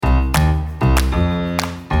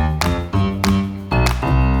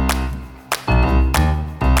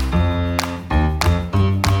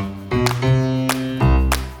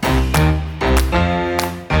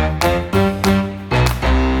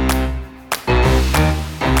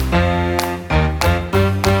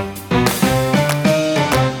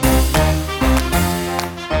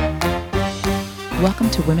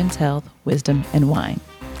to Women's Health, Wisdom, and Wine,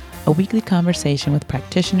 a weekly conversation with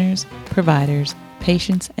practitioners, providers,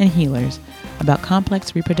 patients, and healers about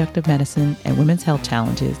complex reproductive medicine and women's health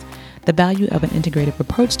challenges, the value of an integrative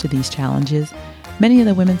approach to these challenges, many of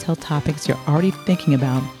the women's health topics you're already thinking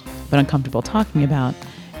about but uncomfortable talking about,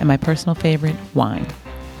 and my personal favorite, wine.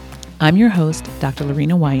 I'm your host, Dr.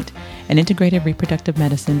 Lorena White, an integrative reproductive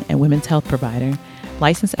medicine and women's health provider,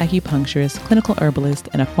 licensed acupuncturist, clinical herbalist,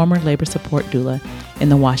 and a former labor support doula in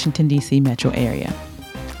the Washington, D.C. metro area.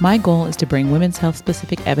 My goal is to bring women's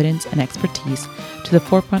health-specific evidence and expertise to the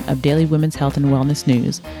forefront of daily women's health and wellness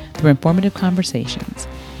news through informative conversations.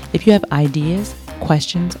 If you have ideas,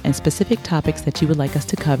 questions, and specific topics that you would like us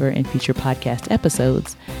to cover in future podcast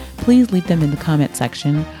episodes, please leave them in the comment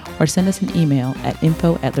section or send us an email at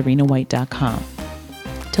info@lorenawhite.com.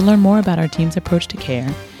 To learn more about our team's approach to care,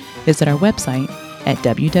 visit our website at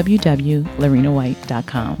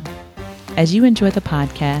www.lorenawhite.com. As you enjoy the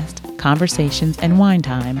podcast, conversations, and wine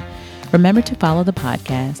time, remember to follow the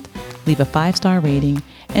podcast, leave a 5-star rating,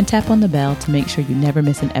 and tap on the bell to make sure you never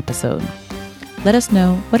miss an episode. Let us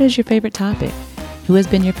know, what is your favorite topic? Who has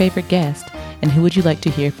been your favorite guest? And who would you like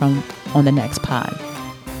to hear from on the next pod?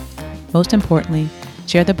 Most importantly,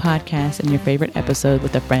 share the podcast and your favorite episode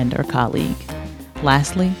with a friend or colleague.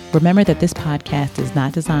 Lastly, remember that this podcast is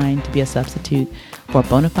not designed to be a substitute for a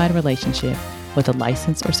bona fide relationship with a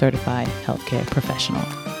licensed or certified healthcare professional.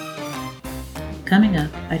 Coming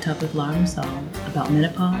up, I talk with Laura Musal about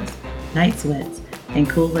menopause, night sweats, and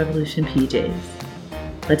Cool Revolution PJs.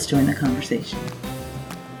 Let's join the conversation.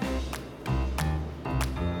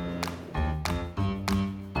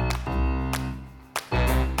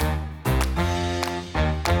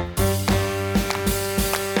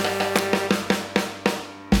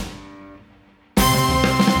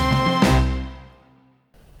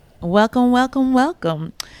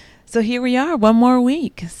 Welcome. So here we are, one more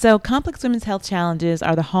week. So complex women's health challenges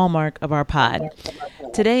are the hallmark of our pod.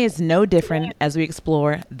 Today is no different as we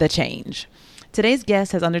explore the change. Today's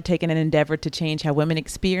guest has undertaken an endeavor to change how women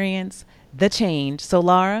experience the change. So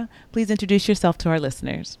Laura, please introduce yourself to our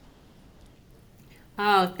listeners.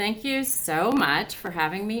 Oh, thank you so much for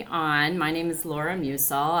having me on. My name is Laura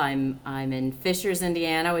Musal. I'm in Fishers,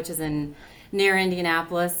 Indiana, which is near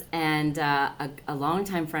Indianapolis, and a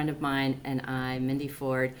longtime friend of mine and I, Mindy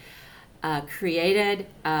Ford, created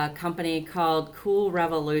a company called Cool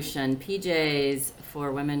Revolution, PJs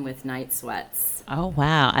for women with night sweats. Oh,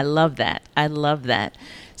 wow. I love that.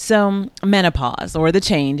 So menopause, or the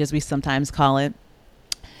change as we sometimes call it.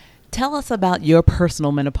 Tell us about your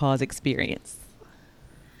personal menopause experience.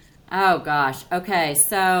 Oh, gosh. Okay,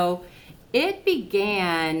 so it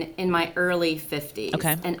began in my early 50s.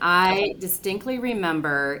 Okay. And I distinctly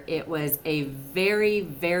remember it was a very,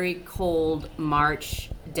 very cold March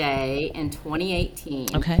day in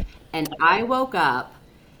 2018. Okay. And I woke up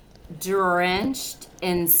drenched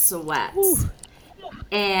in sweat. Ooh.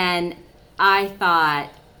 And I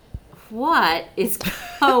thought, what is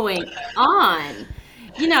going on?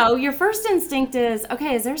 You know, your first instinct is,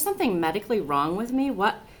 okay, is there something medically wrong with me?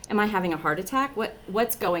 What? Am I having a heart attack?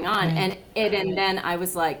 What's going on? Right. And then I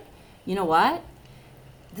was like, you know what?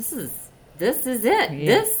 This is it.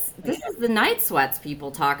 Yeah. This is the night sweats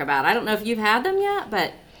people talk about. I don't know if you've had them yet,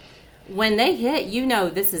 but when they hit, you know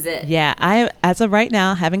this is it. Yeah, I, as of right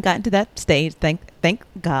now, haven't gotten to that stage, thank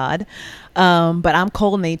God. But I'm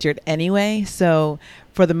cold-natured anyway, so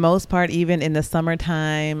for the most part, even in the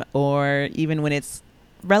summertime or even when it's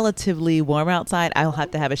relatively warm outside, I'll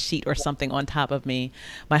have to have a sheet or something on top of me.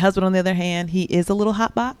 My husband, on the other hand, he is a little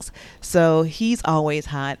hot box, so he's always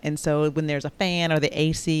hot. And so when there's a fan or the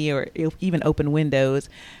AC or even open windows,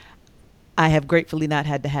 I have gratefully not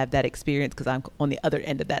had to have that experience because I'm on the other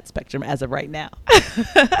end of that spectrum as of right now.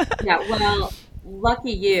 Yeah, well,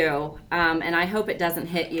 lucky you, and I hope it doesn't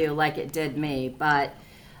hit you like it did me. But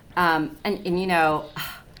and you know,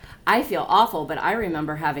 I feel awful, but I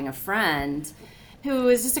remember having a friend who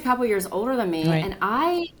was just a couple years older than me, right. And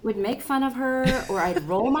I would make fun of her, or I'd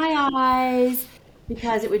roll my eyes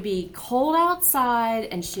because it would be cold outside,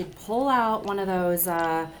 and she'd pull out one of those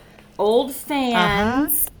old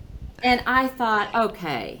fans, and I thought,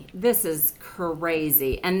 okay, this is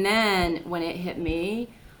crazy. And then when it hit me,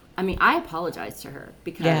 I mean, I apologized to her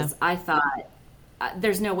because I thought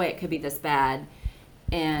there's no way it could be this bad,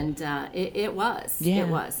 and it was. Yeah. It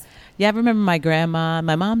was. Yeah, I remember my grandma,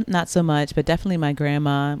 my mom not so much, but definitely my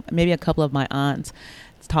grandma, maybe a couple of my aunts.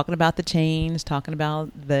 talking about the change, talking about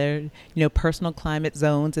the, personal climate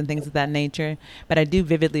zones and things of that nature. But I do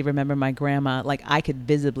vividly remember my grandma, like I could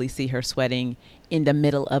visibly see her sweating in the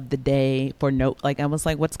middle of the day I was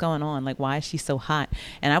like, what's going on? Like, why is she so hot?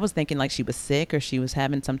 And I was thinking like she was sick or she was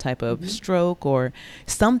having some type of stroke or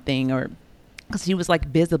something, or because she was like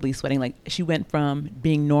visibly sweating. Like she went from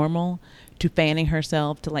being normal to fanning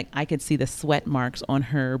herself to like I could see the sweat marks on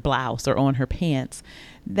her blouse or on her pants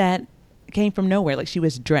that came from nowhere. Like she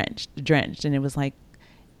was drenched. And it was like,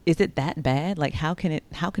 is it that bad? Like how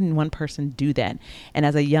can one person do that? And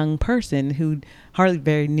as a young person who hardly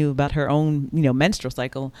very knew about her own, menstrual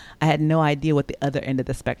cycle, I had no idea what the other end of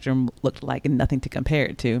the spectrum looked like and nothing to compare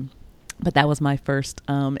it to. But that was my first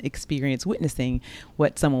experience witnessing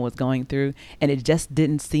what someone was going through. And it just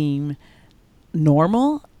didn't seem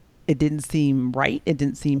normal. It didn't seem right. It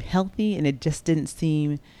didn't seem healthy. And it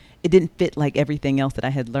didn't fit like everything else that I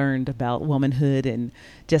had learned about womanhood and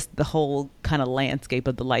just the whole kind of landscape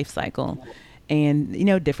of the life cycle. And,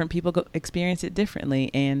 different people experience it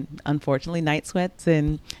differently. And unfortunately, night sweats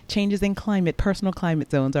and changes in climate, personal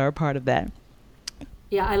climate zones are a part of that.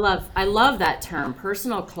 Yeah, I love that term,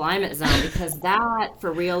 personal climate zone, because that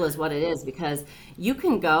for real is what it is, because you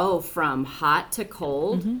can go from hot to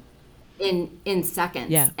cold in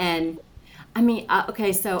seconds. Yeah. And I mean,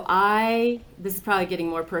 okay, so this is probably getting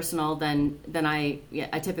more personal than I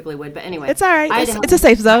typically would, but anyway. It's all right. It's a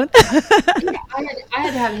safe zone. I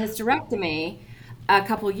had to have a hysterectomy a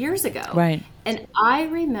couple years ago. Right. And I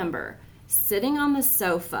remember sitting on the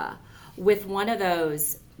sofa with one of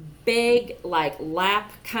those big, like,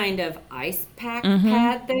 lap kind of ice pack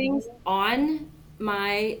pad things on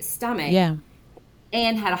my stomach. Yeah.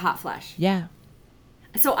 And had a hot flash. Yeah.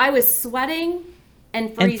 So I was sweating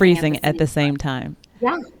and freezing at the same time.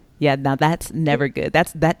 Yeah. Yeah, now that's never good.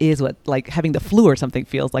 That is what like having the flu or something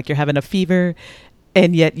feels like. You're having a fever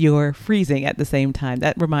and yet you're freezing at the same time.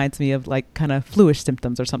 That reminds me of like kind of fluish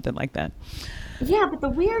symptoms or something like that. Yeah, but the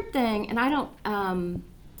weird thing, and I don't,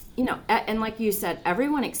 and like you said,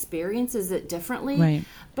 everyone experiences it differently. Right.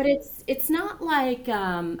 But it's not like,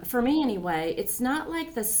 for me anyway, it's not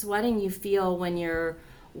like the sweating you feel when you're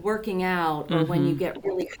working out or when you get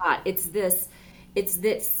really hot. It's this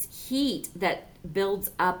heat that builds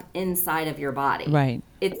up inside of your body. Right.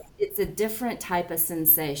 It's a different type of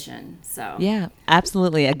sensation. So yeah,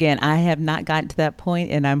 absolutely. Again, I have not gotten to that point,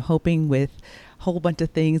 and I'm hoping with a whole bunch of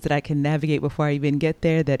things that I can navigate before I even get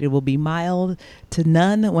there that it will be mild to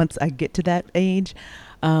none once I get to that age.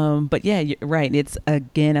 But yeah, you're right. It's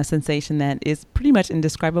again a sensation that is pretty much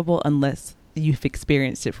indescribable unless you've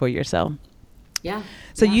experienced it for yourself. Yeah.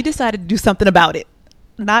 So you decided to do something about it.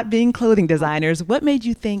 Not being clothing designers, what made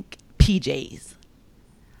you think PJs?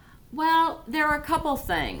 Well, there are a couple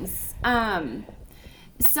things.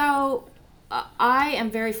 So I am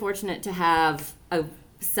very fortunate to have a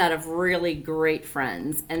set of really great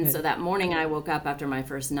friends. And so that morning I woke up after my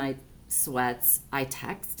first night sweats, I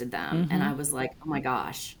texted them and I was like, oh my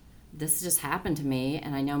gosh, this just happened to me.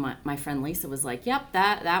 And I know my friend Lisa was like, yep,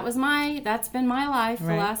 that's been my life for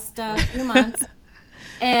the last few months.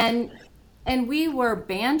 And we were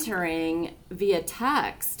bantering via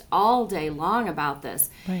text all day long about this.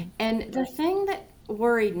 Right. And the thing that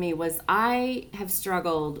worried me was I have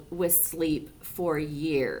struggled with sleep for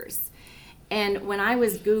years. And when I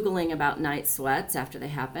was Googling about night sweats after they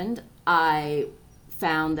happened, I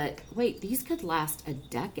found that, wait, these could last a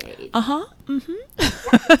decade. Uh-huh.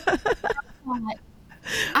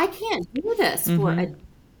 I can't do this for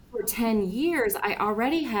 10 years. I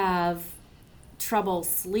already have trouble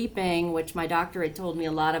sleeping, which my doctor had told me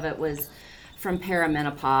a lot of it was from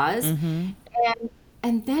perimenopause.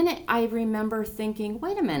 And then I remember thinking,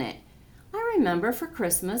 wait a minute, I remember for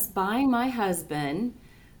Christmas buying my husband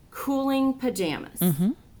cooling pajamas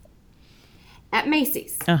at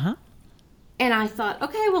Macy's. And I thought,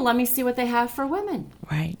 okay, well, let me see what they have for women.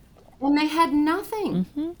 Right. And they had nothing.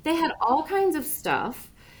 They had all kinds of stuff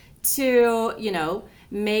to,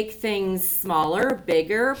 make things smaller,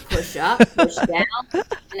 bigger, push up, push down,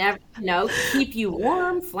 and, keep you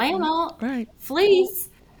warm, flannel, fleece,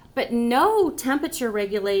 but no temperature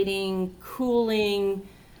regulating, cooling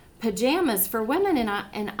pajamas for women.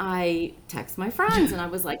 And I text my friends and I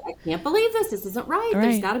was like, I can't believe this. This isn't right.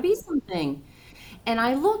 There's got to be something. And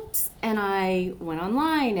I looked and I went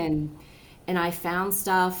online and I found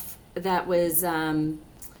stuff that was,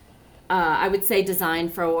 I would say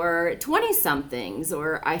designed for 20-somethings,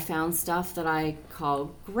 or I found stuff that I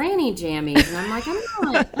call granny jammies, and I'm like,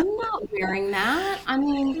 I'm not wearing that. I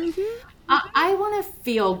mean, I want to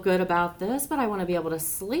feel good about this, but I want to be able to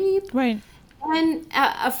sleep. Right. And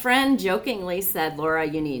a friend jokingly said, Laura,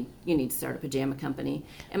 you need to start a pajama company.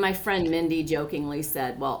 And my friend Mindy jokingly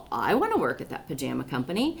said, well, I want to work at that pajama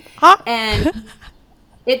company. And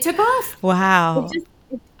it took off. Wow.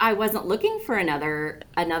 I wasn't looking for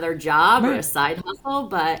another job or a side hustle,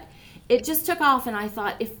 but it just took off. And I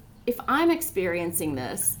thought, if I'm experiencing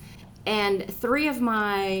this and 3 of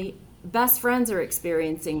my best friends are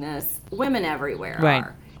experiencing this, women everywhere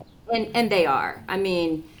are. And they are. I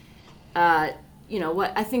mean,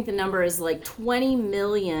 what I think the number is like 20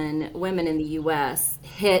 million women in the U.S.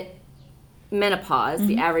 hit menopause. Mm-hmm.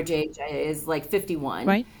 The average age is like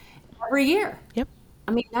 51 every year. Yep.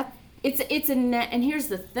 I mean, and here's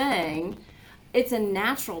the thing, it's a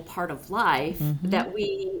natural part of life that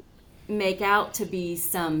we make out to be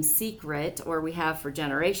some secret, or we have for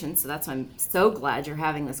generations. So that's why I'm so glad you're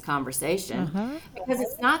having this conversation, because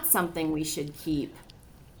it's not something we should keep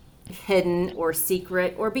hidden or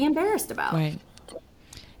secret or be embarrassed about. Right.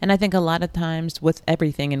 And I think a lot of times with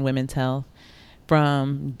everything in women's health,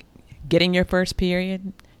 from getting your first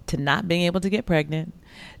period to not being able to get pregnant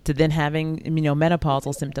to then having,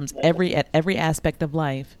 menopausal symptoms, at every aspect of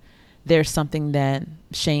life, there's something that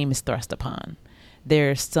shame is thrust upon.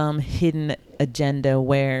 There's some hidden agenda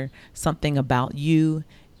where something about you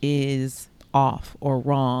is off or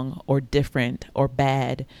wrong or different or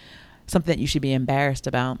bad, something that you should be embarrassed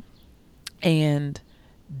about. And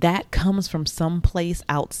that comes from some place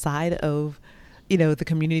outside of, the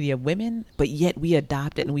community of women, but yet we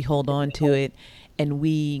adopt it and we hold on to it and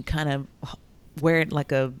we kind of wear it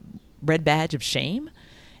like a red badge of shame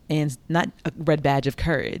and not a red badge of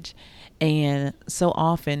courage. And so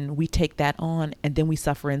often we take that on and then we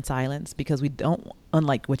suffer in silence because we don't,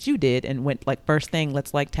 unlike what you did and went like first thing,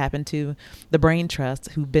 let's like tap into the brain trust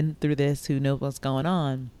who've been through this, who knows what's going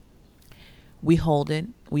on. We hold it,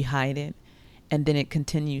 we hide it, and then it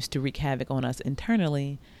continues to wreak havoc on us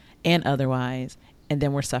internally and otherwise. And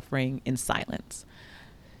then we're suffering in silence.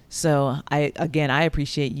 So I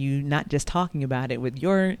appreciate you not just talking about it with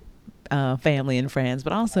your family and friends,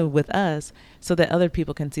 but also with us, so that other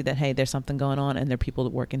people can see that, hey, there's something going on and there are people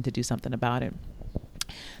working to do something about it.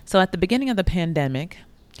 So at the beginning of the pandemic,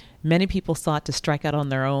 many people sought to strike out on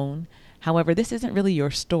their own. However, this isn't really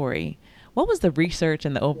your story. What was the research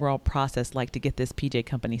and the overall process like to get this PJ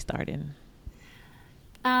company started?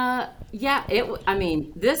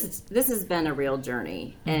 This has been a real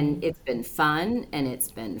journey, and it's been fun and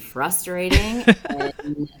it's been frustrating, but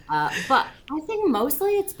I think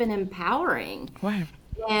mostly it's been empowering. Wow.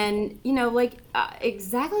 And,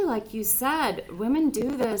 exactly like you said, women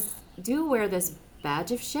do wear this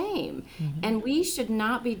badge of shame, and we should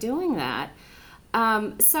not be doing that.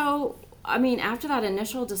 After that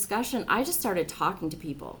initial discussion, I just started talking to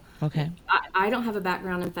people. Okay. I don't have a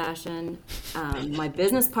background in fashion. My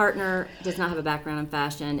business partner does not have a background in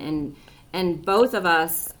fashion, and both of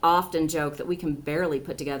us often joke that we can barely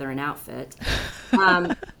put together an outfit.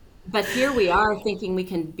 But here we are thinking we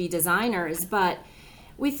can be designers, but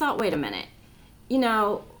we thought, wait a minute.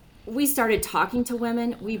 We started talking to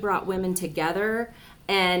women. We brought women together.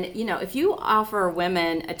 And, if you offer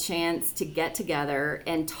women a chance to get together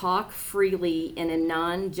and talk freely in a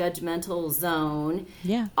non-judgmental zone,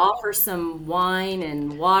 offer some wine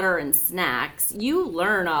and water and snacks, you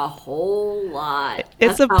learn a whole lot.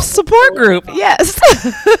 It's a support group, yes.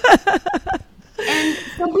 And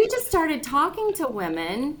so we just started talking to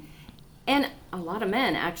women, and a lot of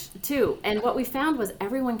men actually too. And what we found was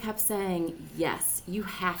everyone kept saying, yes, you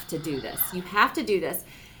have to do this. You have to do this.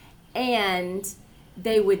 And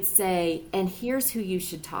they would say, and here's who you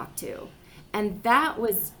should talk to. And that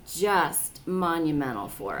was just monumental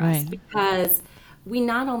for us, because we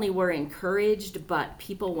not only were encouraged, but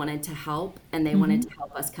people wanted to help, and they wanted to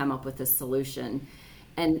help us come up with a solution.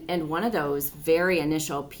 And one of those very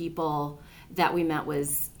initial people that we met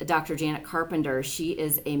was Dr. Janet Carpenter. She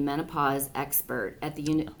is a menopause expert at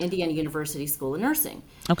the Indiana University School of Nursing.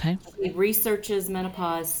 Okay. She researches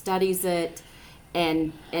menopause, studies it,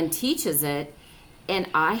 and teaches it. And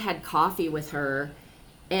I had coffee with her,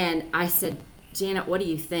 and I said, Janet, what do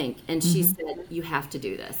you think? And she said, you have to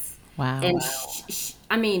do this. Wow. And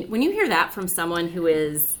when you hear that from someone who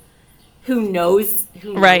knows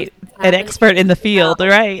right, an expert in the field,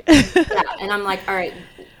 right? Yeah, and I'm like, all right,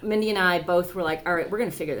 Mindy and I both were like, all right, we're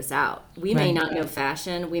going to figure this out. We may not know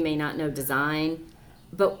fashion, we may not know design,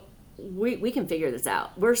 but we can figure this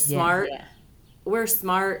out. We're smart. Yeah. We're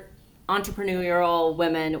smart, entrepreneurial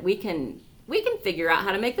women. We can figure out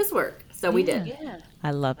how to make this work. So we did. Yeah.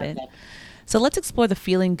 I love it. So let's explore the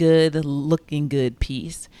feeling good, looking good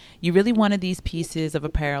piece. You really wanted these pieces of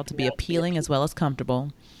apparel to be appealing as well as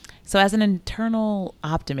comfortable. So as an internal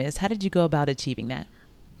optimist, how did you go about achieving that?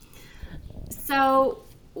 So,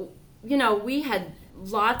 we had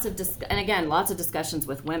lots of lots of discussions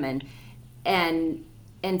with women, and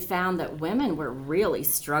found that women were really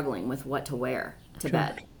struggling with what to wear to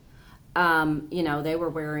bed. They were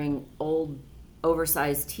wearing old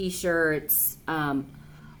oversized T-shirts.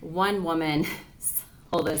 One woman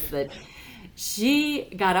told us that she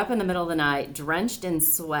got up in the middle of the night, drenched in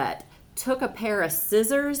sweat, took a pair of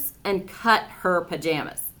scissors and cut her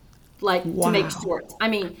pajamas, to make shorts. I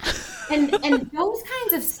mean, and those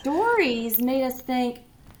kinds of stories made us think,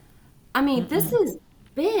 this is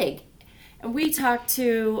big. And we talked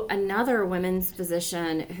to another women's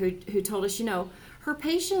physician who told us, her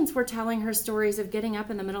patients were telling her stories of getting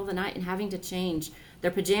up in the middle of the night and having to change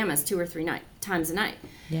their pajamas 2 or 3 times a night.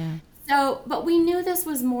 Yeah. So, but we knew this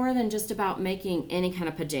was more than just about making any kind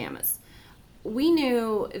of pajamas. We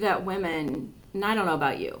knew that women, and I don't know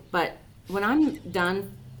about you, but when I'm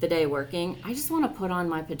done the day working, I just want to put on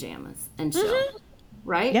my pajamas and chill,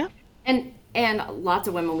 right? Yeah. And lots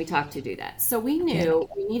of women we talked to do that. So we knew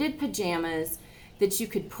we needed pajamas that you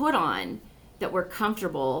could put on that were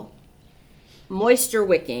comfortable, moisture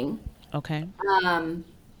wicking. Okay.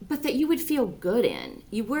 But that you would feel good in.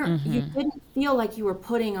 You didn't feel like you were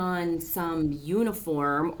putting on some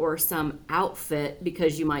uniform or some outfit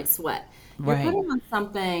because you might sweat. You're putting on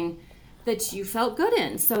something that you felt good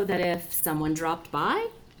in, so that if someone dropped by,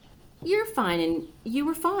 you're fine, and you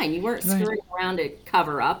were fine. You weren't scurrying around to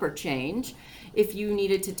cover up or change. If you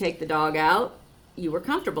needed to take the dog out, you were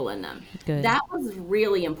comfortable in them. Good. That was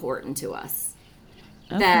really important to us.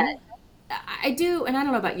 Okay. That I do, and I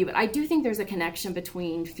don't know about you, but I do think there's a connection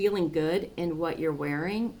between feeling good in what you're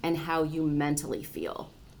wearing and how you mentally feel.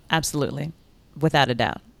 Absolutely. Without a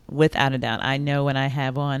doubt. Without a doubt. I know when I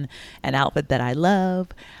have on an outfit that I love,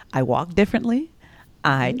 I walk differently.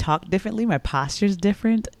 I talk differently. My posture's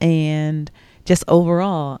different. And just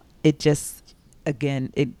overall, it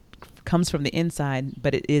comes from the inside,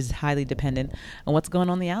 but it is highly dependent on what's going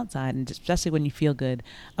on the outside. And especially when you feel good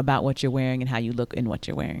about what you're wearing and how you look in what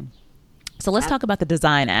you're wearing. So let's talk about the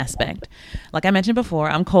design aspect. Like I mentioned before,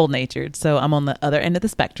 I'm cold-natured, so I'm on the other end of the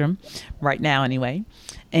spectrum right now anyway.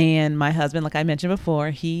 And my husband, like I mentioned before,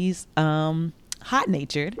 he's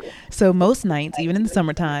hot-natured. So most nights, even in the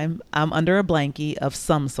summertime, I'm under a blankie of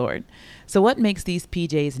some sort. So what makes these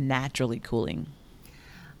PJs naturally cooling?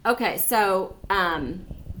 Okay, so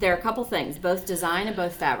there are a couple things, both design and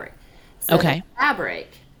both fabric. So Okay. the fabric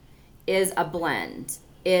is a blend.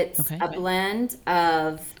 It's a blend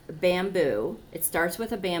of bamboo. It starts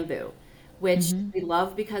with a bamboo, which we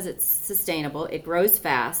love because it's sustainable. It grows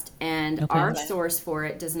fast, and our source for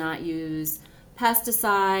it does not use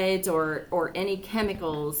pesticides or any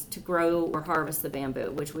chemicals to grow or harvest the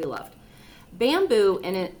bamboo, which we loved. Bamboo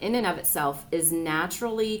in and of itself is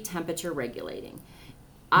naturally temperature regulating.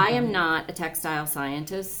 I am not a textile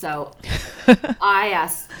scientist, so I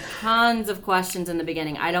asked tons of questions in the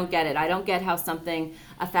beginning. I don't get it. I don't get how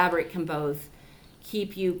a fabric can both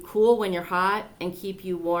keep you cool when you're hot and keep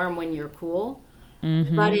you warm when you're cool,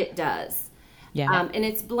 but it does. Yeah. And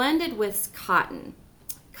it's blended with cotton.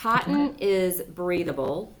 Cotton is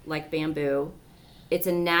breathable, like bamboo. It's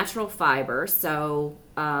a natural fiber, so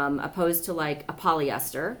opposed to like a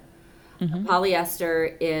polyester.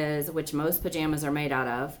 Polyester is, which most pajamas are made out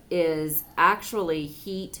of, is actually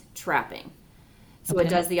heat trapping. So it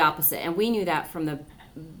does the opposite. And we knew that from the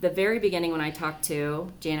very beginning when I talked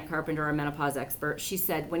to Janet Carpenter, our menopause expert. She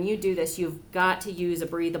said, when you do this, you've got to use a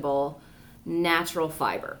breathable, natural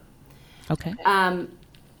fiber. Okay.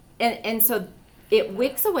 And so it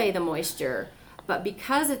wicks away the moisture, but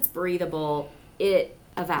because it's breathable, it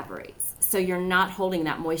evaporates. So you're not holding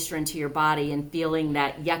that moisture into your body and feeling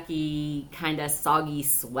that yucky, kind of soggy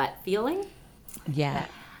sweat feeling. Yeah.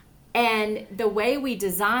 And the way we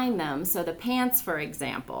design them, so the pants, for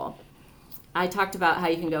example, I talked about how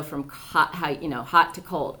you can go from hot to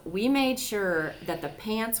cold. We made sure that the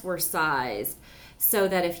pants were sized so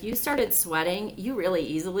that if you started sweating, you really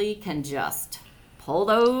easily can just pull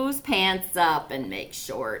those pants up and make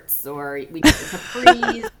shorts. Or we did the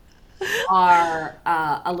capris are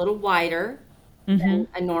a little wider than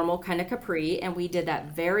a normal kind of capri, and we did that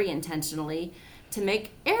very intentionally to make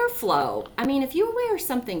airflow. I mean, if you wear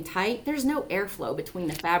something tight, there's no airflow between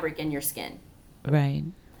the fabric and your skin. Right.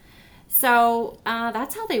 So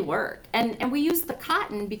that's how they work. And we use the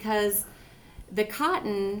cotton because the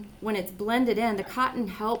cotton, when it's blended in, the cotton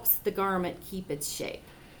helps the garment keep its shape.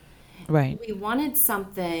 Right. We wanted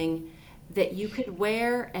something that you could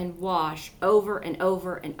wear and wash over and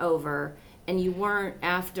over and over, and you weren't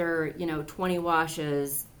after 20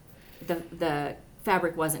 washes, the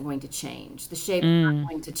fabric wasn't going to change. The shape was not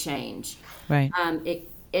going to change. Right.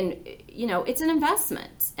 It's an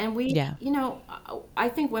investment, and I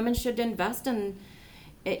think women should invest in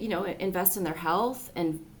their health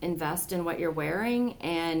and invest in what you're wearing.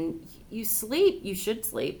 And you should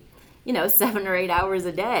sleep, 7 or 8 hours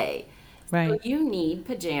a day. Right. So you need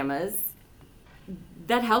pajamas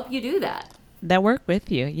that help you do that. That work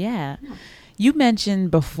with you. Yeah. You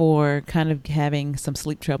mentioned before kind of having some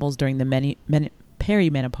sleep troubles during the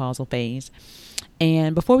perimenopausal phase.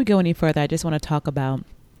 And before we go any further, I just want to talk about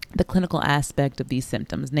the clinical aspect of these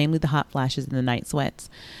symptoms, namely the hot flashes and the night sweats.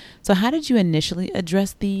 So how did you initially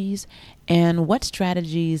address these, and what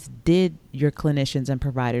strategies did your clinicians and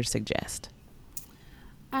providers suggest?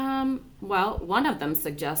 Well, one of them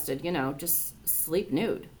suggested, just sleep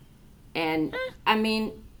nude. And I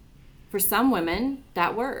mean, for some women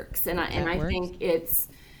that works. And I think it's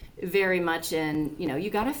very much in, you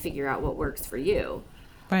got to figure out what works for you.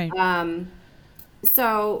 Right.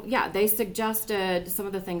 So yeah, they suggested some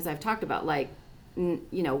of the things I've talked about, like,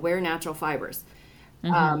 wear natural fibers.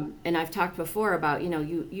 And I've talked before about,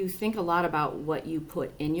 you think a lot about what you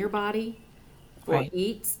put in your body for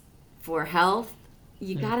eat, for health.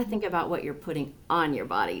 You got to think about what you're putting on your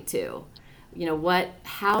body too.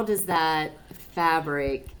 How does that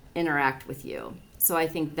fabric interact with you? So I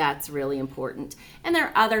think that's really important. And there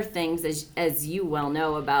are other things, as you well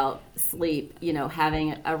know about sleep,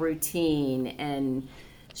 having a routine and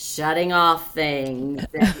shutting off things.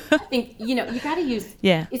 And I think, you got to use,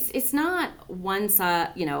 it's not one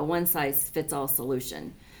size fits all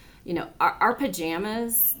solution. Our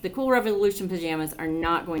pajamas, the Cool Revolution pajamas, are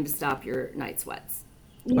not going to stop your night sweats.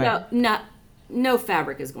 Right. No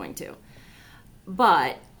fabric is going to.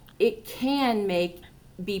 But it can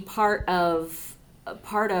be part of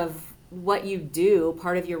what you do,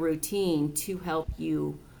 part of your routine, to help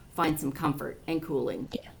you find some comfort and cooling.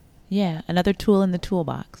 Yeah, another tool in the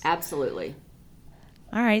toolbox. Absolutely.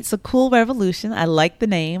 All right, so Cool Revolution. I like the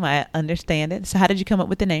name. I understand it. So how did you come up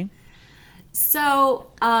with the name? So,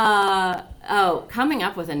 coming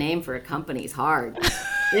up with a name for a company is hard.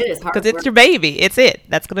 It is hard. Because it's your baby. It's it.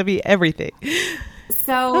 That's going to be everything.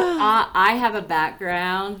 So I have a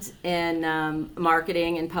background in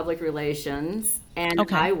marketing and public relations, and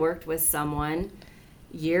I worked with someone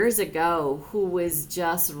years ago who was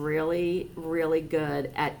just really, really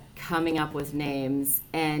good at coming up with names.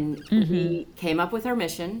 And we came up with our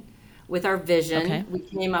mission, with our vision. Okay. We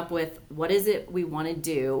came up with, what is it we want to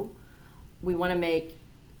do? We want to make,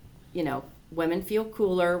 women feel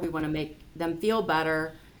cooler. We want to make them feel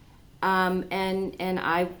better. And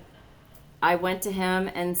I went to him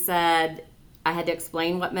and said, I had to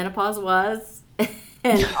explain what menopause was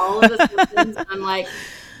and all of the symptoms. I'm like,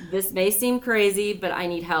 this may seem crazy, but I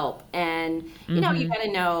need help. And, you got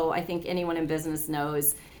to know, I think anyone in business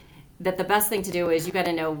knows that the best thing to do is you got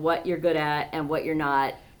to know what you're good at and what you're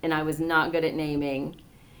not. And I was not good at naming.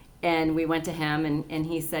 And we went to him and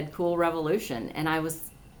he said, Cool Revolution. And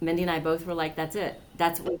Mindy and I both were like, that's it.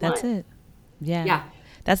 That's what we want. That's it. Yeah. Yeah.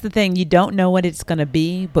 That's the thing. You don't know what it's going to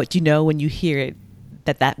be, but when you hear it,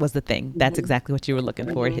 that was the thing. That's exactly what you were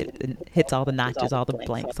looking for. It hits all the notches, all the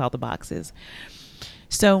blanks, all the boxes.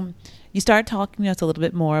 So you start talking to us a little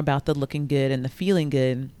bit more about the looking good and the feeling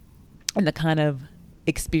good and the kind of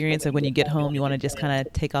experience of when you get home, you want to just kind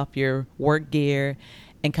of take off your work gear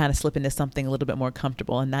and kind of slip into something a little bit more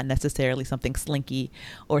comfortable and not necessarily something slinky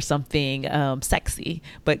or something sexy,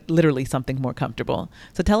 but literally something more comfortable.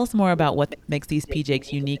 So tell us more about what makes these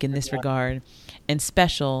PJs unique in this regard and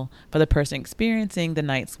special for the person experiencing the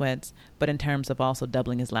night sweats, but in terms of also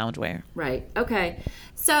doubling as loungewear. Right. Okay.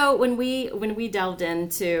 So when we delved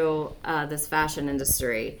into this fashion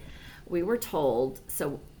industry, we were told,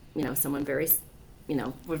 someone very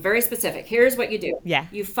we're very specific. Here's what you do. Yeah.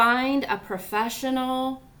 You find a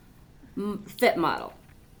professional fit model.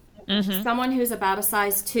 Someone who's about a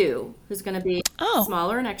size 2, who's going to be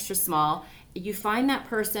smaller and extra small. You find that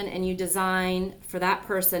person and you design for that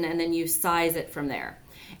person, and then you size it from there.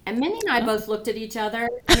 And Mindy and I both looked at each other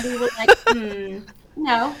and we were like,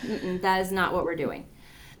 no, that is not what we're doing.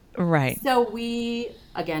 Right. So we,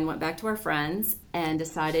 again, went back to our friends and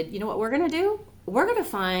decided, you know what we're going to do? We're going to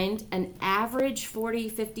find an average 40,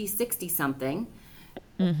 50, 60 something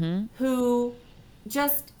who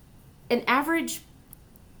just an average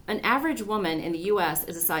woman in the U.S.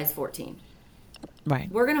 is a size 14.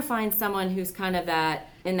 Right. We're going to find someone who's kind of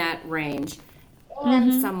in that range,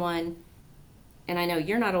 and someone, and I know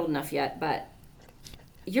you're not old enough yet, but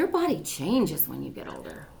your body changes when you get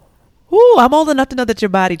older. Ooh, I'm old enough to know that your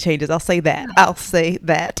body changes. I'll say that. Not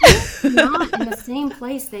in the same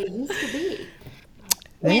place they used to be.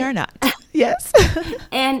 They are not. Yes.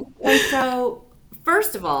 And so,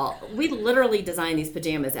 first of all, we literally designed these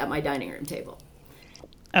pajamas at my dining room table.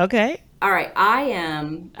 Okay. All right, I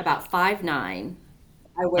am about 5'9".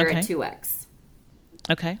 I wear a Okay. 2X.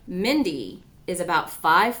 Okay. Mindy is about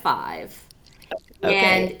 5'5"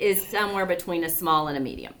 and Okay. is somewhere between a small and a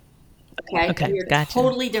medium. Okay, Okay. we are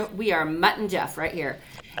Gotcha. we are Mutt and Jeff right here.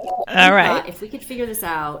 All We right. thought if we could figure this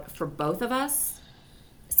out for both of us,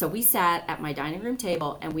 so we sat at my dining room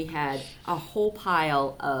table and we had a whole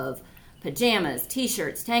pile of pajamas,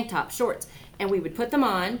 t-shirts, tank tops, shorts, and we would put them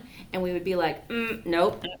on and we would be like,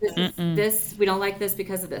 nope, this we don't like this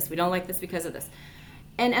because of this. We don't like this because of this.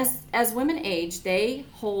 And as women age, they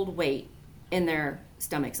hold weight in their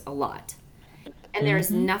stomachs a lot. And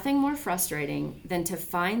there's nothing more frustrating than to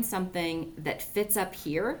find something that fits up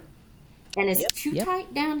here and is too Yep.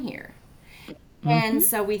 tight down here. And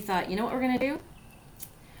so we thought, you know what we're going to do?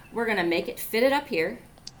 We're going to make it fit it up here,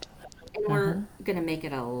 and we're going to make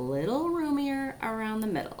it a little roomier around the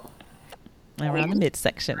middle. Around the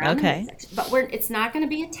midsection. Around the Okay. midsection. But it's not going to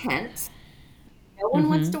be a tent. No one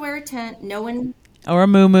wants to wear a tent. No one, Or a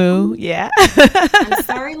moo-moo. Yeah. I'm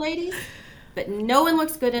sorry, ladies, but no one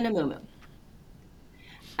looks good in a muumuu.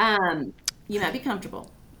 You might be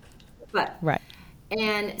comfortable, but Right.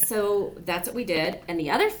 and so that's what we did. And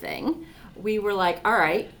the other thing, we were like, all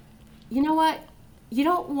right, you know what? You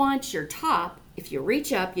don't want your top, if you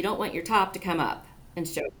reach up, you don't want your top to come up and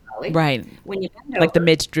show your belly. Right. When you bend Like the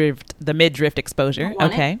over, mid-drift exposure. you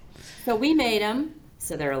want it. Okay. So we made them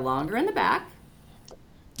so they're longer in the back.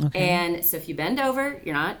 Okay. And so if you bend over,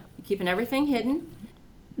 you're not keeping everything hidden.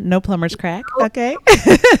 No plumber's crack. Okay.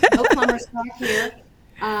 No plumber's crack here.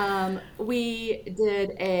 We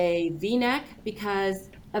did a V-neck because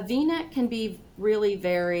a V-neck can be really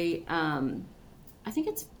very. I think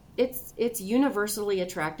it's universally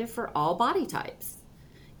attractive for all body types.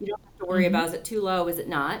 You don't have to worry about is it too low, is it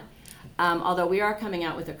not? Although we are coming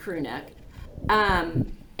out with a crew neck,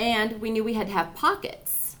 and we knew we had to have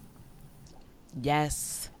pockets.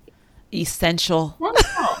 Yes. Essential.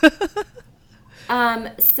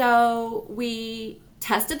 So we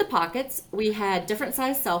tested the pockets. We had different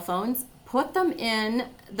size cell phones, put them in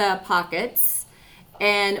the pockets,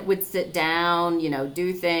 and would sit down,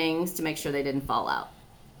 do things to make sure they didn't fall out.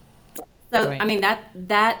 So, Right. I mean,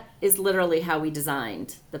 that is literally how we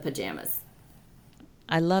designed the pajamas.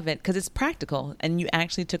 I love it because it's practical and you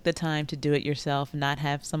actually took the time to do it yourself, not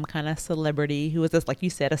have some kind of celebrity who is just, like you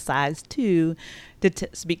said, a size 2 to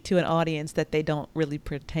speak to an audience that they don't really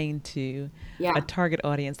pertain to, Yeah. a target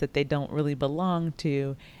audience that they don't really belong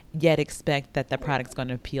to, yet expect that the product's going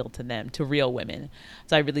to appeal to them, to real women.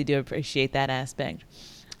 So I really do appreciate that aspect.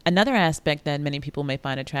 Another aspect that many people may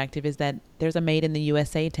find attractive is that there's a Made in the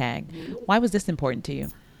USA tag. Why was this important to you?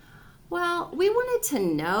 Well, we wanted to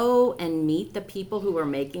know and meet the people who were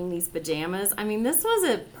making these pajamas. I mean, this was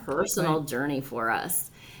a personal journey for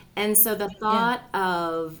us. And so the thought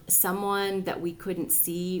of someone that we couldn't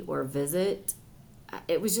see or visit,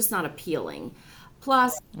 it was just not appealing.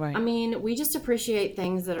 Plus, Right. I mean, we just appreciate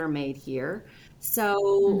things that are made here.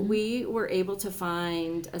 So we were able to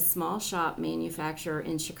find a small shop manufacturer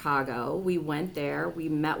in Chicago. We went there, we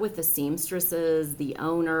met with the seamstresses, the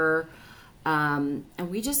owner, and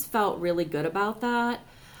we just felt really good about that.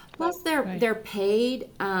 Plus, they're paid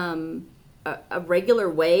a regular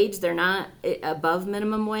wage. They're not above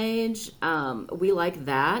minimum wage. We like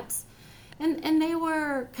that, and they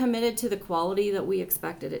were committed to the quality that we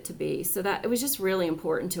expected it to be. So that it was just really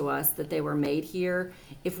important to us that they were made here.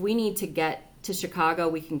 If we need to get to Chicago,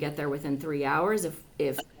 we can get there within 3 hours. If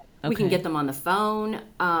we can Okay. get them on the phone.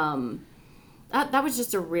 That was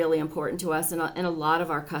just really important to us, and a lot of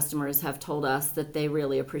our customers have told us that they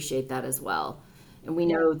really appreciate that as well. And we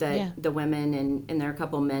know that Yeah. the women and there are a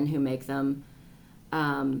couple men who make them.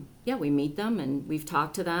 We meet them and we've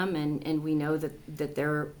talked to them, and we know that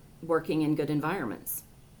they're working in good environments.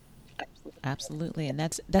 Absolutely. And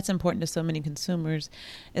that's important to so many consumers,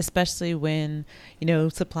 especially when,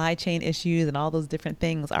 supply chain issues and all those different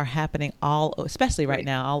things are happening especially right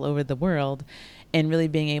now, all over the world, and really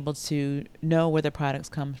being able to know where the products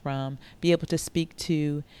come from, be able to speak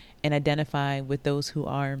to and identify with those who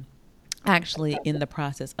are actually in the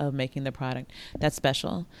process of making the product. That's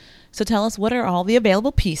special. So tell us, what are all the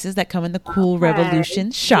available pieces that come in the Cool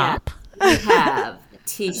Revolution shop? Yeah. We have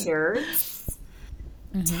t-shirts,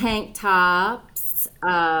 tank tops,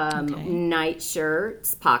 night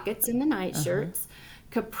shirts, pockets in the night shirts,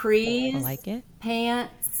 capris, I like it.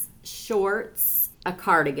 pants, shorts, a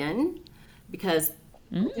cardigan, because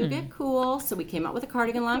we do get cool. So we came out with a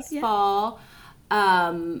cardigan last fall.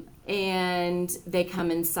 and they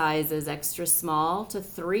come in sizes extra small to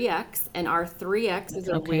 3X, and our 3X is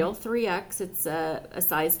a Okay. real 3X. It's a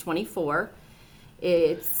size 24.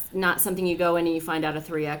 It's not something you go in and you find out a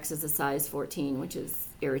 3X is a size 14, which is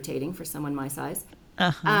irritating for someone my size.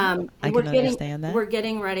 Uh-huh. I We're can getting understand that. we're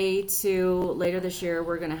getting ready to later this year.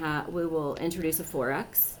 We will introduce a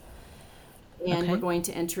 4X, and Okay. we're going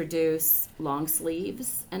to introduce long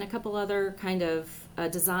sleeves and a couple other kind of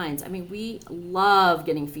designs. I mean, we love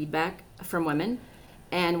getting feedback from women,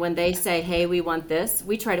 and when they say, "Hey, we want this,"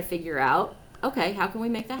 we try to figure out, okay, how can we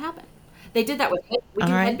make that happen? They did that with we All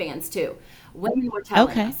do right. headbands too. Women were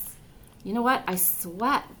telling Okay. us, you know what? I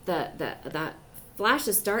sweat. The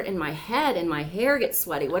flashes start in my head and my hair gets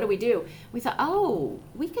sweaty. What do we do? We thought, oh,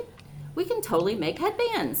 we can totally make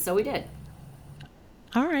headbands. So we did.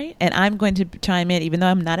 All right. And I'm going to chime in, even though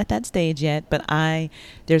I'm not at that stage yet, but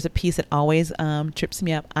there's a piece that always trips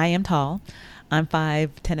me up. I am tall. I'm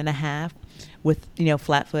 5'10" with,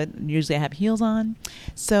 flat foot. Usually I have heels on.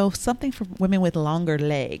 So something for women with longer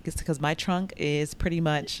legs, because my trunk is pretty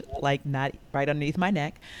much like not right underneath my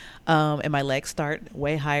neck. And my legs start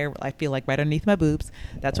way higher. I feel like right underneath my boobs.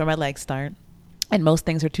 That's where my legs start. And most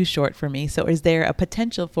things are too short for me. So is there a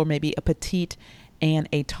potential for maybe a petite and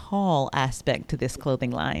a tall aspect to this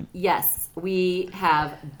clothing line? Yes, we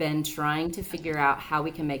have been trying to figure out how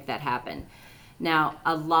we can make that happen. Now,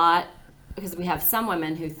 because we have some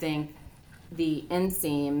women who think the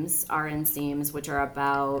our inseams, which are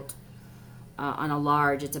about, on a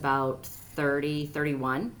large, it's about 30,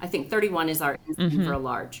 31. I think 31 is our inseam for a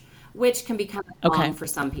large, which can be kind of long for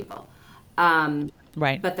some people.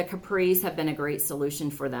 Right. But the capris have been a great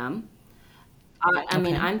solution for them. I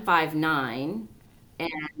mean, I'm 5'9",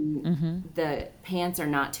 and the pants are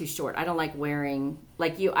not too short. I don't like wearing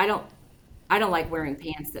like you. I don't like wearing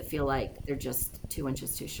pants that feel like they're just 2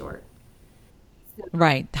 inches too short.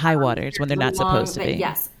 Right. High waters when they're not supposed to But be.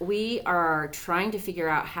 yes, we are trying to figure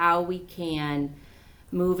out how we can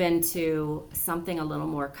move into something a little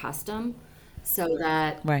more custom, so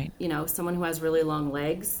that Right. someone who has really long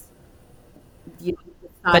legs, you know,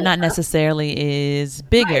 But not necessarily is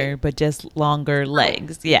bigger, Right. but just longer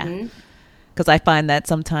legs. Yeah. Because I find that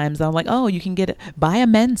sometimes I'm like, oh, you can buy a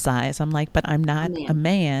men's size. I'm like, but I'm not a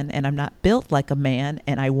man, and I'm not built like a man,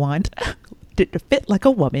 and I want it to fit like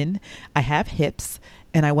a woman. I have hips,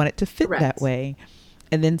 and I want it to fit Correct. that way.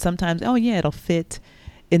 And then sometimes, oh yeah, it'll fit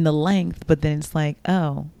in the length, but then it's like,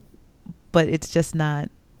 oh, but it's just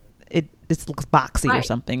not. It looks boxy or Right.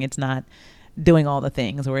 something. It's not doing all the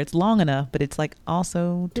things, or it's long enough, but it's like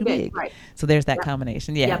also too big. Right. So there's that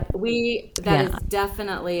combination. Yeah. Yep, that Yeah. is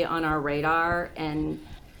definitely on our radar, and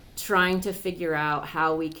trying to figure out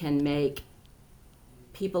how we can make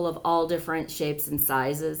people of all different shapes and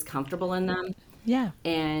sizes comfortable in them. Yeah.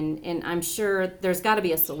 And I'm sure there's got to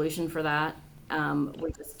be a solution for that.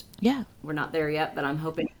 Yeah. We're not there yet, but I'm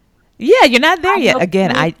hoping. Yeah, you're not there yet. hope Again,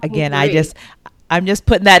 we can agree. I'm just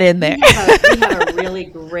putting that in there. We have a really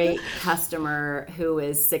great customer who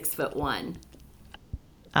is 6'1".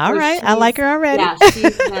 All So right. I like her already. Yeah,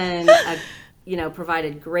 she's been,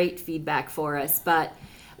 provided great feedback for us. But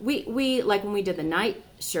we like when we did the night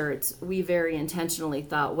shirts, we very intentionally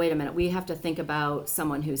thought, wait a minute, we have to think about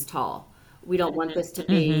someone who's tall. We don't want this to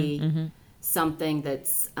be something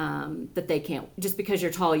that's that they can't. Just because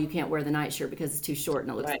you're tall, you can't wear the night shirt because it's too short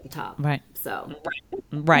and it looks at the top. Right. So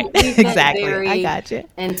Right. we've been Exactly. very I got you.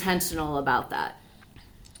 intentional about that.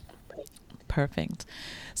 Perfect.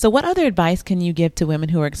 So what other advice can you give to women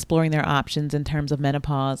who are exploring their options in terms of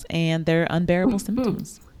menopause and their unbearable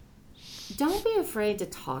symptoms? Don't be afraid to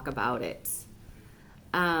talk about it.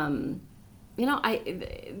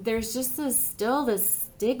 There's just still this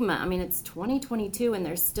stigma. I mean, it's 2022 and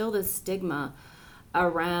there's still this stigma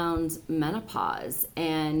around menopause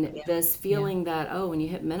and this feeling that, oh, when you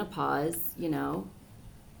hit menopause, you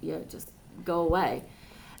just go away.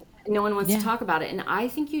 No one wants to talk about it. And I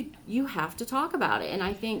think you have to talk about it. And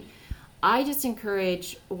I just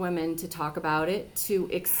encourage women to talk about it, to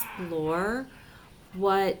explore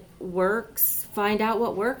what works, find out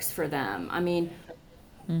what works for them. I mean,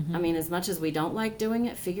 as much as we don't like doing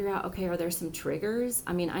it, figure out, okay, are there some triggers?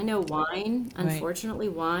 I mean, I know wine, unfortunately,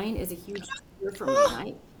 wine is a huge trigger for me.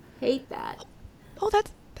 I hate that. Oh,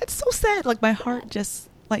 that's so sad. Like my heart just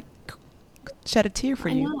like shed a tear for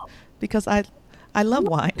you know. because I love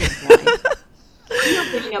wine. I'm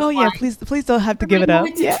not giving up Oh yeah, wine. please don't have to give I it know up.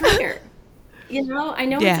 it's a trigger. I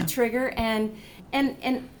know Yeah. it's a trigger, and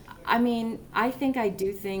I mean, I think I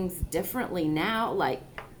do things differently now. Like,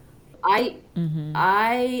 I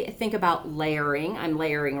think about layering. I'm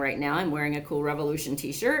layering right now. I'm wearing a Cool Revolution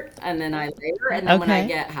t-shirt, and then I layer, and then when I Okay.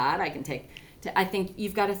 get hot, I can I think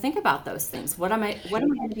you've got to think about those things. What am I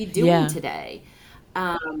going to be doing today?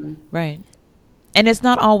 Right. And it's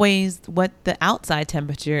not always what the outside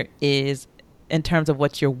temperature is in terms of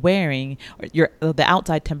what you're wearing, or the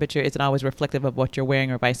outside temperature isn't always reflective of what you're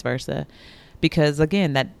wearing, or vice versa. Because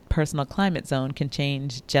again, that personal climate zone can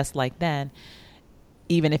change just like that,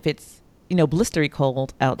 even if it's, blistery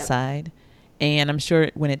cold outside. And I'm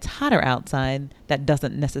sure when it's hotter outside, that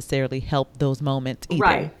doesn't necessarily help those moments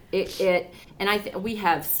either. Right. And we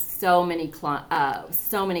have so many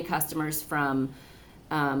customers from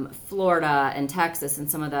Florida and Texas and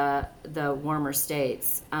some of the warmer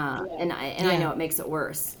states, and I know it makes it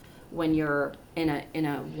worse when you're in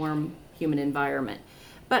a warm, humid environment.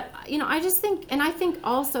 But I think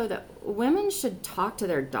also that women should talk to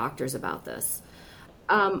their doctors about this.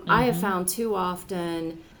 I have found too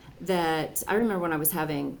often that I remember when I was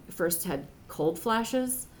first had cold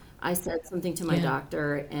flashes. I said something to my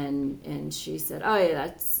doctor, and she said, "Oh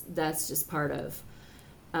yeah, that's just part of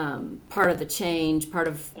the change, part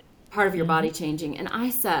of your body changing." And I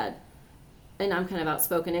said, and I'm kind of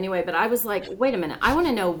outspoken anyway, but I was like, wait a minute, I want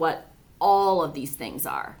to know what all of these things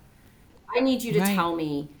are. I need you to tell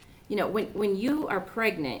me, when you are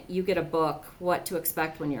pregnant, you get a book, What to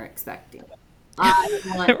Expect When You're Expecting. I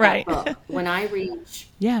want that book. When I reach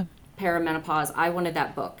perimenopause, I wanted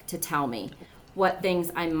that book to tell me what things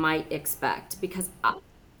I might expect, because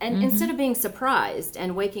instead of being surprised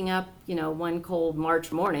and waking up, one cold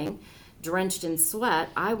March morning, drenched in sweat,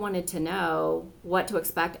 I wanted to know what to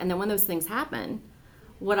expect, and then when those things happen,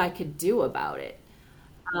 what I could do about it.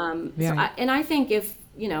 I think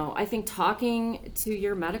I think talking to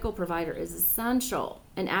your medical provider is essential,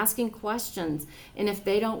 and asking questions. And if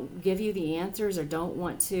they don't give you the answers or don't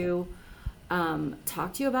want to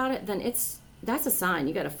talk to you about it, then that's a sign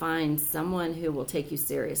you got to find someone who will take you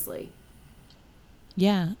seriously.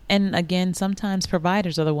 Yeah. And again, sometimes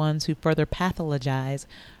providers are the ones who further pathologize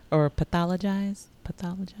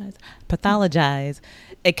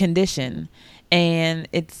a condition. And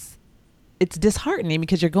it's disheartening,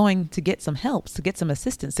 because you're going to get some help, to get some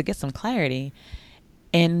assistance, to get some clarity.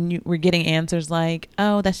 And we're getting answers like,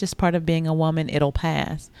 oh, that's just part of being a woman. It'll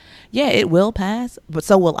pass. Yeah, it will pass, but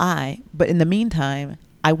so will I. But in the meantime,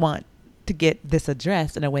 I want to get this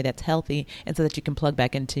addressed in a way that's healthy, and so that you can plug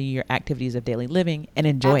back into your activities of daily living and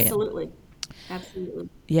enjoy Absolutely.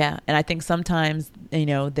 Yeah. And I think sometimes,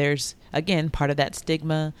 there's, again, part of that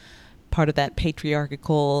stigma, part of that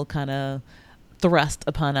patriarchal kind of thrust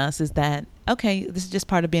upon us is that, okay, this is just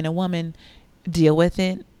part of being a woman. Deal with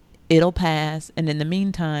it. It'll pass. And in the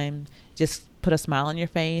meantime, just put a smile on your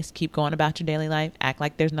face, keep going about your daily life, act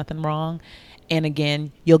like there's nothing wrong. And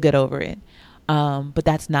again, you'll get over it. But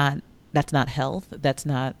that's not health. That's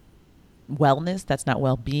not wellness. That's not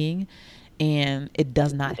well-being. And it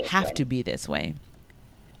does not have to be this way.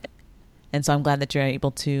 And so I'm glad that you're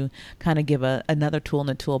able to kind of give another tool in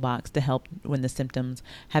the toolbox to help when the symptoms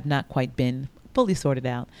have not quite been fully sorted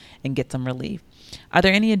out and get some relief. Are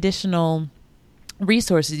there any additional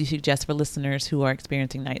resources you suggest for listeners who are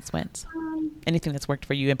experiencing night sweats? Anything that's worked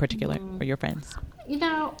for you in particular, or your friends?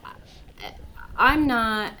 I'm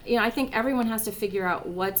not, I think everyone has to figure out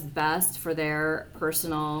what's best for their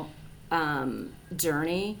personal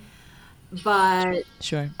journey. But,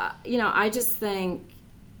 sure. I just think,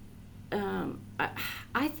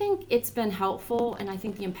 I think it's been helpful, and I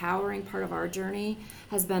think the empowering part of our journey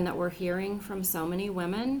has been that we're hearing from so many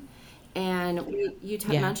women. And you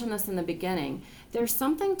mentioned this in the beginning. There's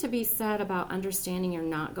something to be said about understanding you're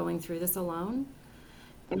not going through this alone.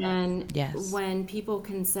 And when people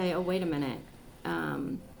can say, oh, wait a minute,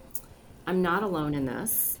 I'm not alone in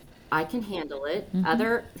this. I can handle it.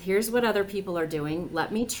 Here's what other people are doing.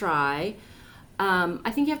 Let me try.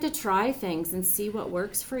 I think you have to try things and see what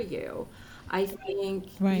works for you. I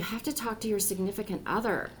think you have to talk to your significant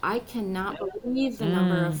other. I cannot believe the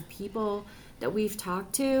number of people that we've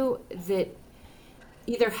talked to that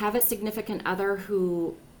either have a significant other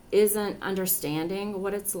who isn't understanding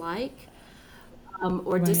what it's like,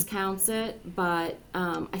 or discounts it. But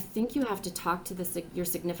I think you have to talk to your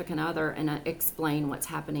significant other and explain what's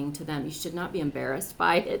happening to them. You should not be embarrassed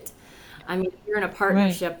by it. I mean, if you're in a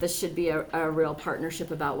partnership, this should be a real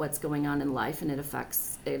partnership about what's going on in life, and it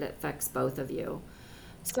affects both of you.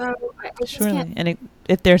 So surely, and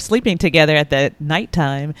if they're sleeping together at the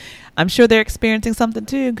nighttime, I'm sure they're experiencing something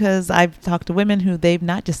too. Because I've talked to women who they've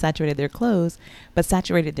not just saturated their clothes, but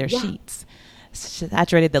saturated their sheets,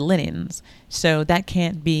 saturated the linens. So that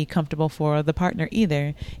can't be comfortable for the partner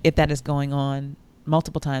either, if that is going on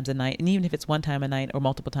multiple times a night. And even if it's one time a night or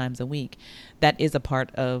multiple times a week, that is a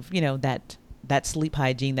part of that that sleep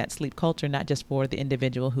hygiene, that sleep culture, not just for the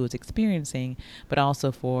individual who is experiencing, but also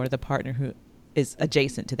for the partner who is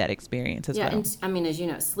adjacent to that experience as well. Yeah, and I mean, as you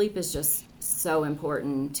know, sleep is just so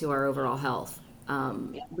important to our overall health.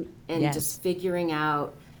 And Yes. just figuring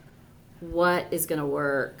out what is going to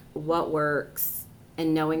work, what works,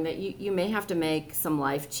 and knowing that you may have to make some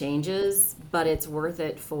life changes, but it's worth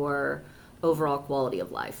it for overall quality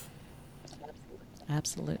of life.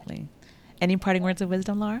 Absolutely. Any parting words of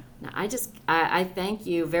wisdom, Laura? Now, I thank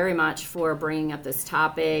you very much for bringing up this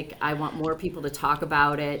topic. I want more people to talk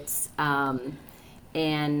about it. Yeah,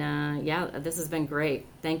 this has been great.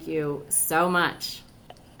 Thank you so much.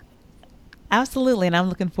 Absolutely. And I'm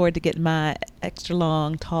looking forward to getting my extra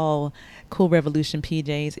long, tall, Cool Revolution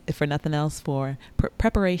PJs, if for nothing else, for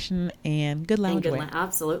preparation and good loungewear.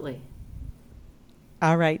 Absolutely.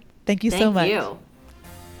 All right. Thank you so much. Thank you.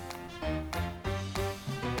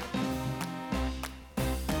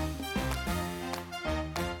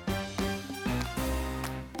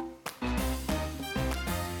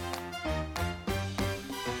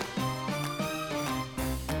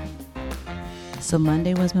 So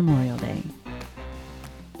Monday was Memorial Day.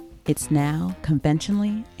 It's now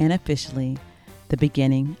conventionally and officially the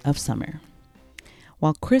beginning of summer.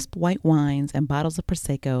 While crisp white wines and bottles of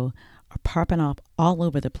Prosecco are popping off all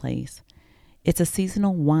over the place, it's a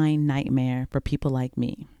seasonal wine nightmare for people like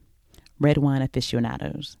me, red wine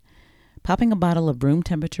aficionados. Popping a bottle of room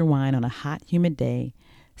temperature wine on a hot, humid day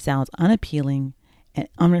sounds unappealing and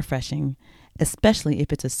unrefreshing, especially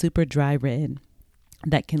if it's a super dry red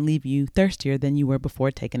that can leave you thirstier than you were before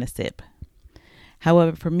taking a sip.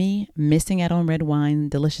 However, for me, missing out on red wine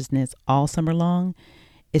deliciousness all summer long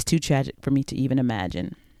is too tragic for me to even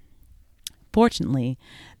imagine. Fortunately,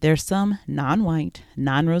 there are some non-white,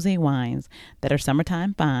 non-rosé wines that are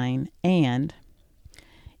summertime fine, and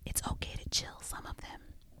it's okay to chill some of them.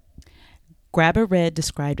 Grab a red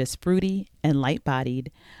described as fruity and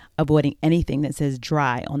light-bodied, avoiding anything that says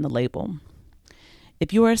dry on the label.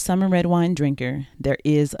 If you are a summer red wine drinker, there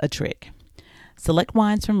is a trick. Select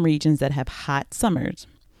wines from regions that have hot summers.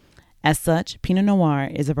 As such, Pinot Noir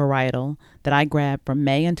is a varietal that I grab from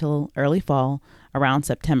May until early fall, around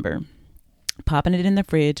September, popping it in the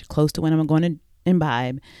fridge close to when I'm going to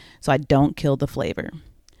imbibe so I don't kill the flavor.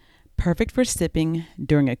 Perfect for sipping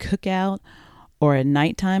during a cookout or a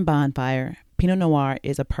nighttime bonfire, Pinot Noir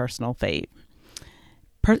is a personal fave.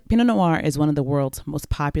 Pinot Noir is one of the world's most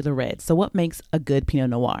popular reds. So what makes a good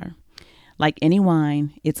Pinot Noir? Like any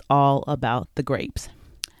wine, it's all about the grapes.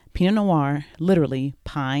 Pinot Noir, literally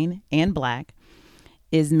pine and black,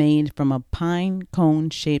 is made from a pine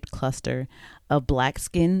cone-shaped cluster of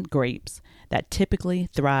black-skinned grapes that typically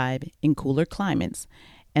thrive in cooler climates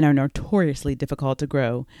and are notoriously difficult to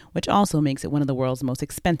grow, which also makes it one of the world's most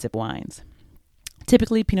expensive wines.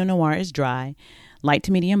 Typically, Pinot Noir is dry, light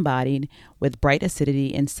to medium bodied, with bright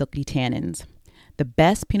acidity and silky tannins. The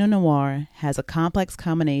best Pinot Noir has a complex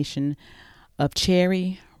combination of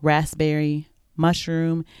cherry, raspberry,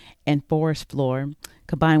 mushroom, and forest floor,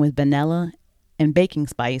 combined with vanilla and baking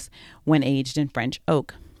spice when aged in French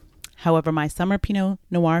oak. However, my summer Pinot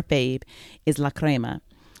Noir fave is La Crema,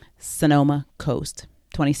 Sonoma Coast,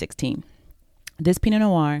 2016. This Pinot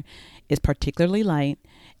Noir is particularly light,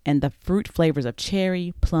 and the fruit flavors of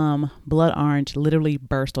cherry, plum, blood orange literally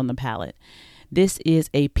burst on the palate. This is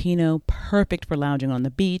a Pinot perfect for lounging on the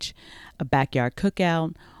beach, a backyard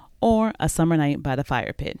cookout, or a summer night by the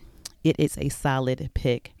fire pit. It is a solid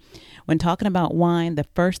pick. When talking about wine, the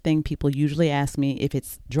first thing people usually ask me if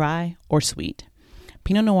it's dry or sweet.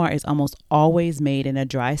 Pinot Noir is almost always made in a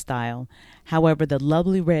dry style. However, the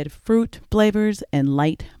lovely red fruit flavors and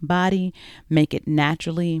light body make it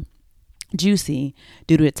naturally juicy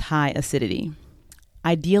due to its high acidity.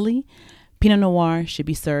 Ideally, Pinot Noir should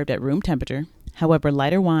be served at room temperature. However,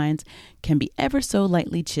 lighter wines can be ever so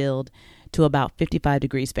lightly chilled to about 55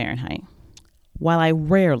 degrees Fahrenheit. While I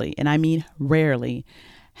rarely, and I mean rarely,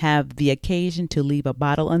 have the occasion to leave a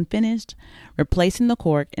bottle unfinished, replacing the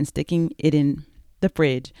cork and sticking it in the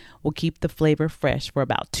fridge will keep the flavor fresh for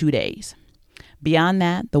about 2 days. Beyond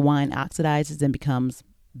that, the wine oxidizes and becomes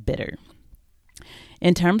bitter.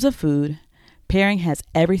 In terms of food, pairing has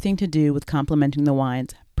everything to do with complementing the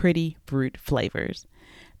wine's pretty fruit flavors.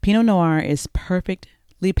 Pinot Noir is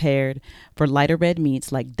perfectly paired for lighter red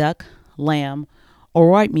meats like duck, lamb, or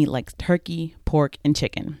white meat like turkey, pork, and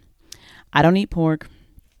chicken. I don't eat pork,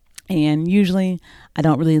 and usually I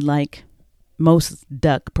don't really like most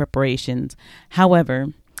duck preparations. However,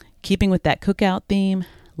 keeping with that cookout theme,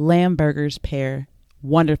 lamb burgers pair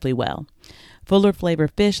wonderfully well. Fuller flavor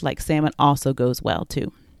fish like salmon also goes well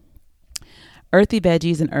too. Earthy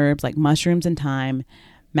veggies and herbs like mushrooms and thyme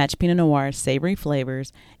Match Pinot Noir's savory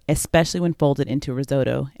flavors, especially when folded into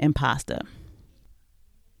risotto and pasta.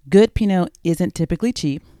 Good Pinot isn't typically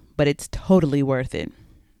cheap, but it's totally worth it.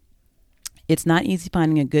 It's not easy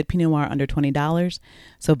finding a good Pinot Noir under $20,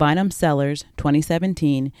 so Vinum Cellars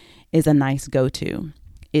 2017 is a nice go-to.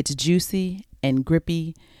 It's juicy and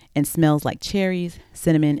grippy and smells like cherries,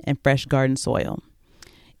 cinnamon, and fresh garden soil.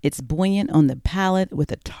 It's buoyant on the palate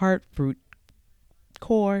with a tart fruit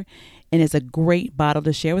core and is a great bottle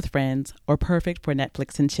to share with friends or perfect for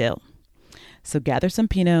Netflix and chill. So gather some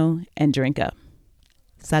Pinot and drink up.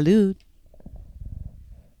 Salud!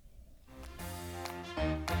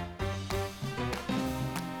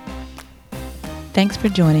 Thanks for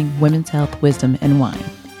joining Women's Health, Wisdom, and Wine.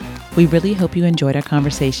 We really hope you enjoyed our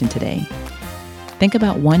conversation today. Think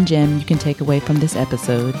about one gem you can take away from this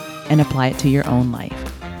episode and apply it to your own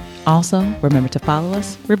life. Also, remember to follow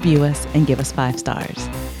us, review us, and give us 5 stars.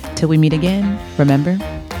 Till we meet again, remember,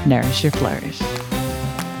 nourish your flourish.